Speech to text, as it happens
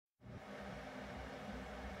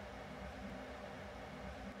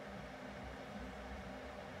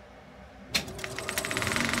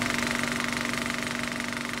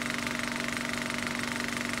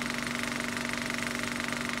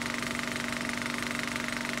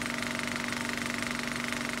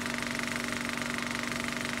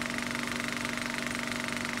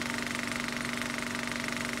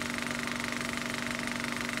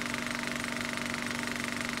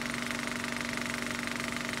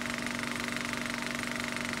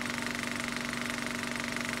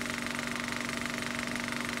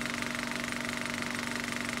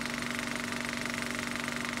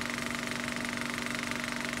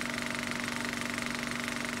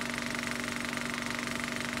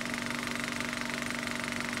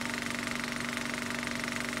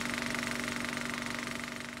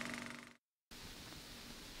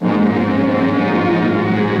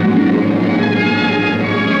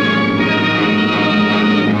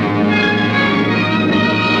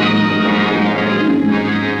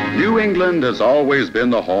land has always been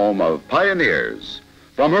the home of pioneers.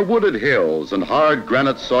 From her wooded hills and hard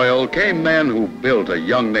granite soil came men who built a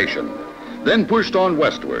young nation, then pushed on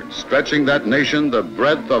westward, stretching that nation the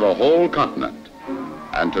breadth of a whole continent.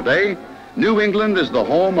 And today, New England is the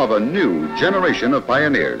home of a new generation of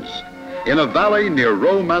pioneers. In a valley near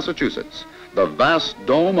Rowe, Massachusetts, the vast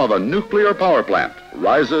dome of a nuclear power plant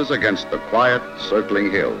rises against the quiet, circling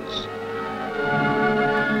hills.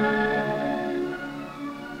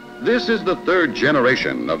 This is the third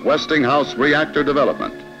generation of Westinghouse reactor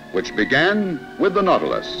development, which began with the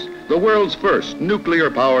Nautilus, the world's first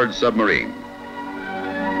nuclear-powered submarine.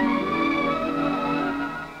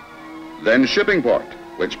 Then Shippingport,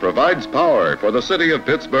 which provides power for the city of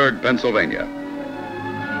Pittsburgh, Pennsylvania.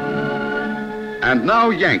 And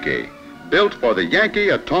now Yankee, built for the Yankee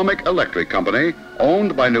Atomic Electric Company,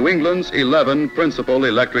 owned by New England's 11 principal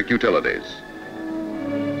electric utilities.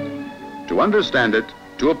 To understand it,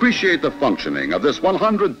 to appreciate the functioning of this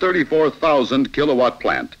 134,000 kilowatt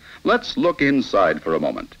plant, let's look inside for a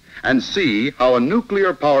moment and see how a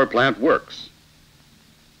nuclear power plant works.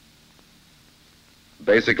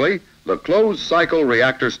 Basically, the closed cycle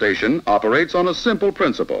reactor station operates on a simple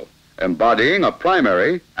principle, embodying a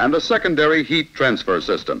primary and a secondary heat transfer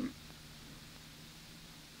system.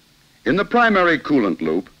 In the primary coolant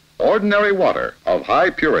loop, ordinary water of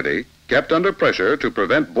high purity, kept under pressure to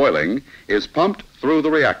prevent boiling, is pumped through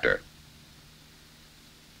the reactor.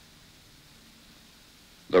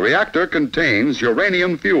 The reactor contains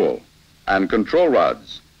uranium fuel and control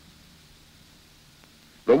rods.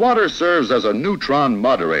 The water serves as a neutron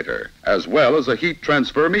moderator as well as a heat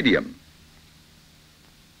transfer medium.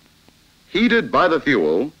 Heated by the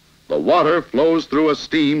fuel, the water flows through a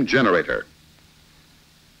steam generator.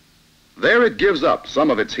 There it gives up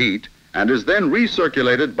some of its heat and is then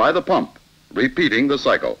recirculated by the pump, repeating the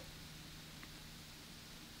cycle.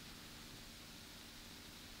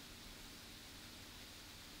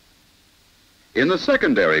 In the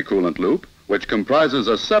secondary coolant loop, which comprises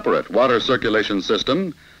a separate water circulation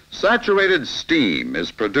system, saturated steam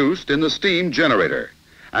is produced in the steam generator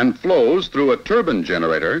and flows through a turbine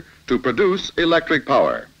generator to produce electric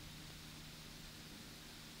power.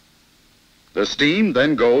 The steam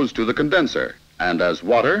then goes to the condenser and as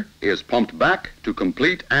water is pumped back to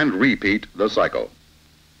complete and repeat the cycle.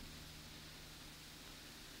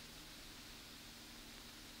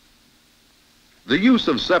 The use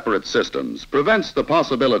of separate systems prevents the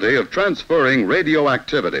possibility of transferring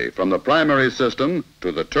radioactivity from the primary system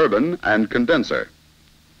to the turbine and condenser.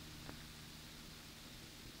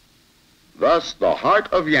 Thus, the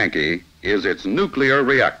heart of Yankee is its nuclear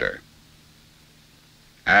reactor.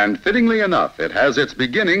 And fittingly enough, it has its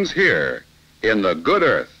beginnings here, in the good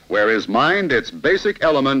earth, where is mined its basic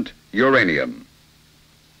element, uranium.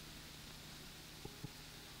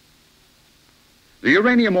 The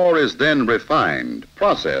uranium ore is then refined,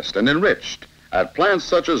 processed, and enriched at plants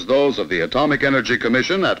such as those of the Atomic Energy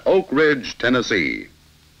Commission at Oak Ridge, Tennessee.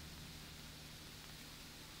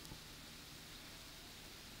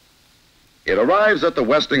 It arrives at the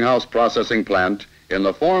Westinghouse processing plant in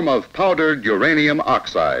the form of powdered uranium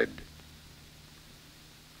oxide,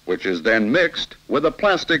 which is then mixed with a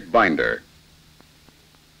plastic binder.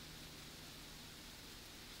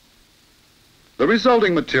 The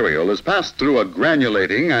resulting material is passed through a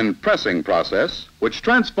granulating and pressing process which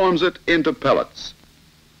transforms it into pellets.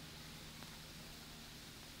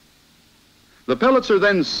 The pellets are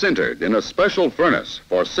then sintered in a special furnace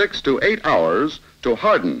for 6 to 8 hours to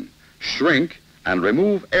harden, shrink, and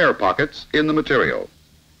remove air pockets in the material.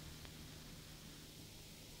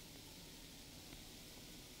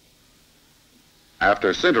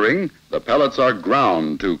 After sintering, the pellets are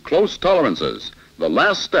ground to close tolerances, the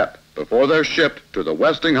last step before they're shipped to the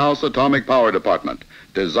Westinghouse Atomic Power Department,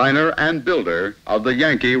 designer and builder of the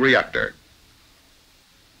Yankee reactor.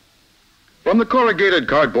 From the corrugated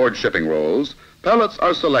cardboard shipping rolls, pellets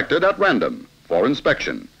are selected at random for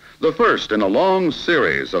inspection, the first in a long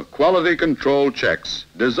series of quality control checks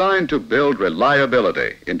designed to build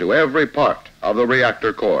reliability into every part of the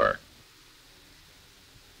reactor core.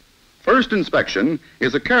 First inspection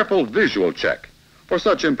is a careful visual check for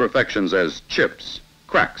such imperfections as chips,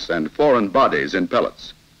 cracks, and foreign bodies in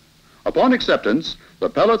pellets. Upon acceptance, the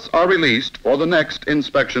pellets are released for the next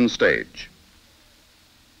inspection stage.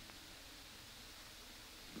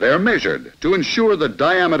 They're measured to ensure the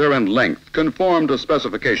diameter and length conform to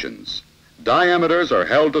specifications. Diameters are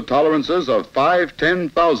held to tolerances of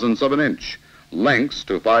 5/10,000ths of an inch, lengths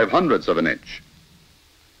to 5/100ths of an inch.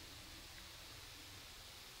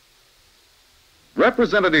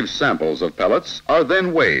 Representative samples of pellets are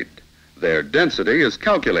then weighed. Their density is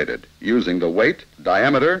calculated using the weight,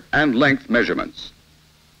 diameter, and length measurements.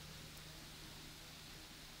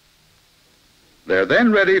 They're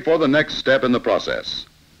then ready for the next step in the process.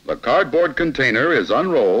 The cardboard container is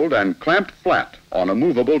unrolled and clamped flat on a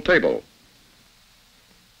movable table.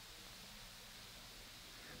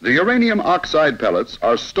 The uranium oxide pellets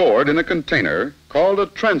are stored in a container called a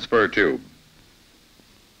transfer tube.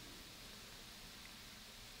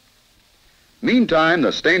 Meantime,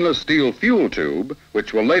 the stainless steel fuel tube,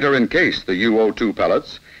 which will later encase the UO2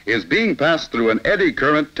 pellets, is being passed through an eddy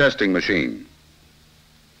current testing machine.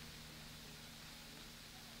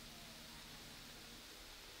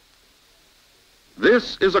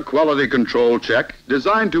 This is a quality control check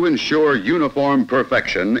designed to ensure uniform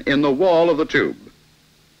perfection in the wall of the tube.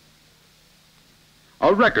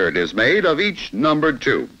 A record is made of each numbered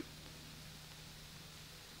tube.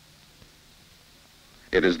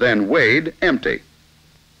 It is then weighed empty,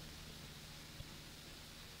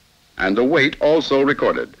 and the weight also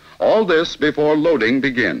recorded. All this before loading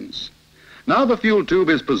begins. Now the fuel tube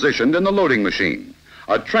is positioned in the loading machine.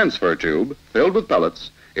 A transfer tube filled with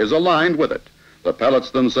pellets is aligned with it. The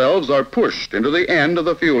pellets themselves are pushed into the end of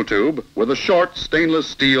the fuel tube with a short stainless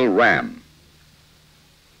steel ram.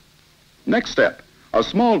 Next step, a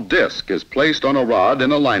small disc is placed on a rod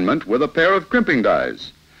in alignment with a pair of crimping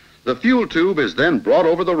dies. The fuel tube is then brought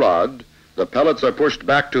over the rod. The pellets are pushed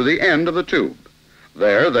back to the end of the tube.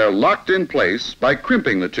 There, they're locked in place by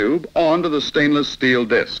crimping the tube onto the stainless steel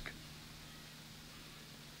disc.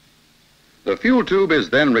 The fuel tube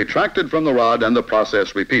is then retracted from the rod and the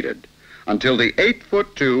process repeated until the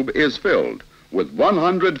 8-foot tube is filled with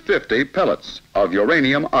 150 pellets of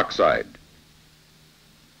uranium oxide.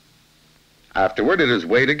 Afterward, it is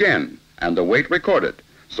weighed again and the weight recorded,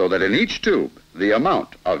 so that in each tube, the amount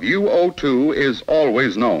of UO2 is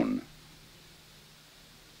always known.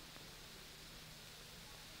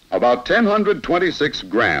 About 1,026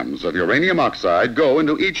 grams of uranium oxide go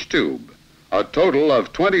into each tube, a total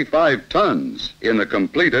of 25 tons in the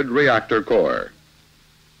completed reactor core.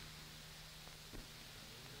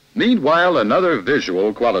 Meanwhile, another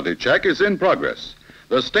visual quality check is in progress.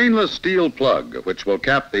 The stainless steel plug, which will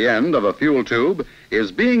cap the end of a fuel tube,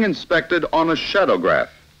 is being inspected on a shadowgraph.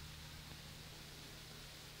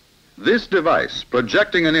 This device,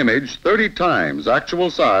 projecting an image 30 times actual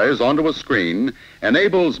size onto a screen,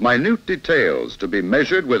 enables minute details to be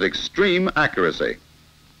measured with extreme accuracy.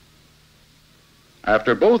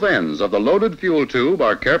 After both ends of the loaded fuel tube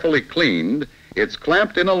are carefully cleaned, it's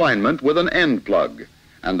clamped in alignment with an end plug,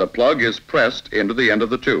 and the plug is pressed into the end of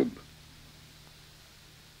the tube.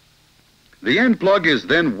 The end plug is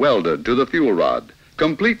then welded to the fuel rod,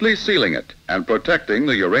 completely sealing it and protecting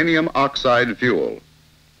the uranium oxide fuel.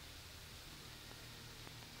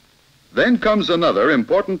 Then comes another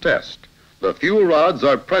important test. The fuel rods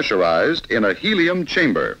are pressurized in a helium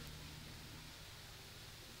chamber.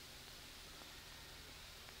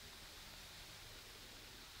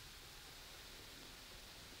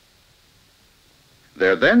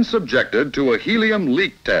 They're then subjected to a helium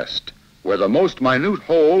leak test, where the most minute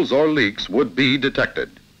holes or leaks would be detected.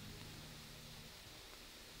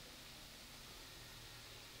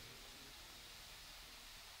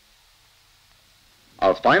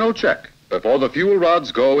 A final check before the fuel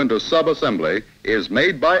rods go into sub-assembly is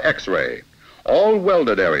made by X-ray. All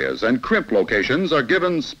welded areas and crimp locations are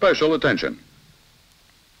given special attention.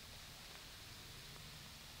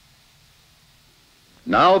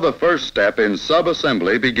 Now the first step in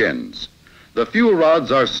sub-assembly begins. The fuel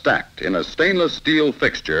rods are stacked in a stainless steel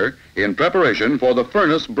fixture in preparation for the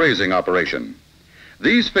furnace brazing operation.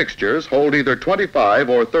 These fixtures hold either 25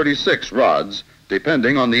 or 36 rods,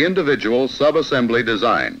 depending on the individual sub-assembly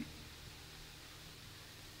design.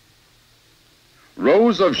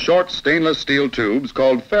 Rows of short stainless steel tubes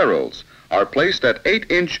called ferrules are placed at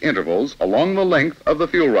 8-inch intervals along the length of the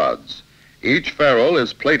fuel rods. Each ferrule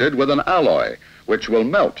is plated with an alloy, which will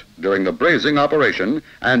melt during the brazing operation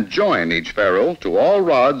and join each ferrule to all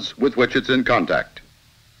rods with which it's in contact.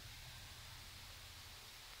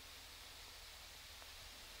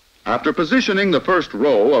 After positioning the first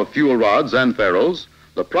row of fuel rods and ferrules,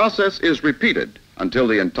 the process is repeated until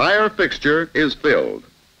the entire fixture is filled.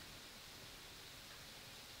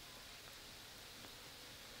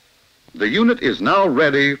 The unit is now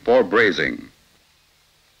ready for brazing.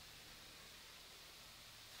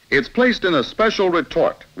 It's placed in a special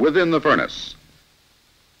retort within the furnace.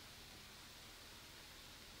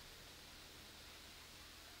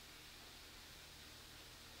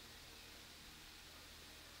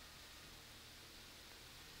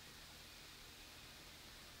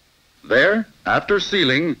 There, After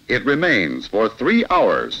sealing, it remains for 3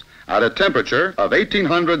 hours at a temperature of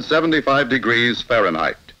 1875 degrees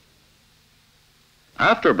Fahrenheit.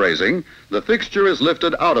 After brazing, the fixture is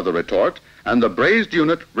lifted out of the retort and the brazed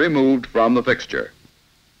unit removed from the fixture.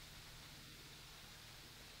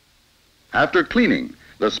 After cleaning,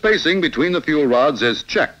 the spacing between the fuel rods is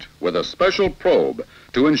checked with a special probe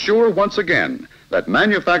to ensure once again that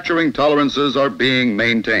manufacturing tolerances are being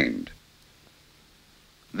maintained.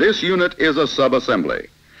 This unit is a sub-assembly.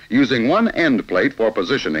 Using one end plate for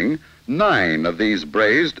positioning, 9 of these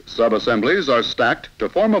brazed sub-assemblies are stacked to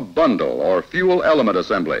form a bundle or fuel element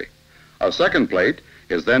assembly. A second plate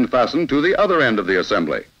is then fastened to the other end of the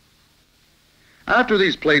assembly. After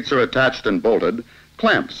these plates are attached and bolted,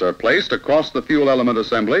 clamps are placed across the fuel element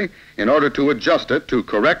assembly in order to adjust it to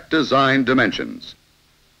correct design dimensions.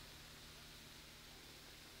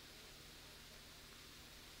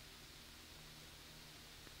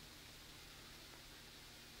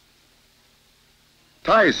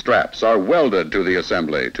 Tie straps are welded to the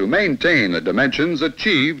assembly to maintain the dimensions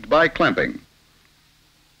achieved by clamping.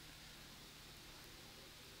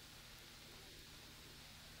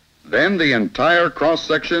 Then the entire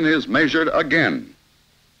cross-section is measured again.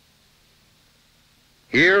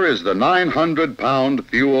 Here is the 900-pound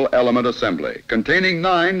fuel element assembly, containing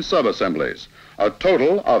 9 sub-assemblies, a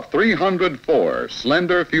total of 304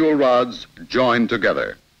 slender fuel rods joined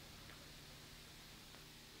together.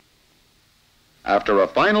 After a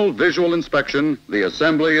final visual inspection, the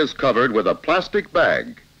assembly is covered with a plastic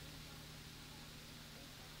bag.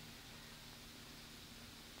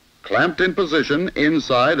 Clamped in position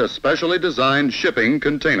inside a specially designed shipping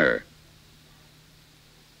container.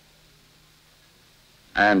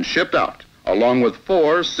 And shipped out, along with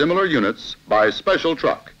 4 similar units by special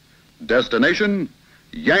truck. Destination,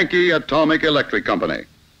 Yankee Atomic Electric Company.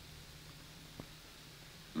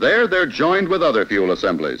 There they're joined with other fuel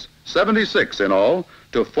assemblies, 76 in all,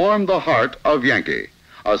 to form the heart of Yankee,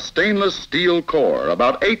 a stainless steel core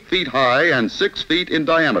about 8 feet high and 6 feet in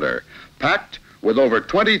diameter, packed with over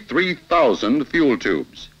 23,000 fuel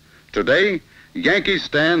tubes. Today, Yankee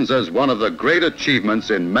stands as one of the great achievements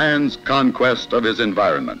in man's conquest of his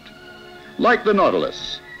environment. Like the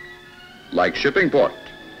Nautilus, like Shippingport,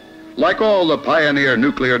 like all the pioneer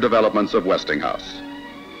nuclear developments of Westinghouse.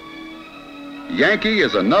 Yankee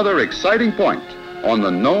is another exciting point on the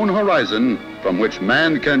known horizon from which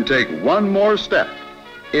man can take one more step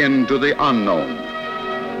into the unknown.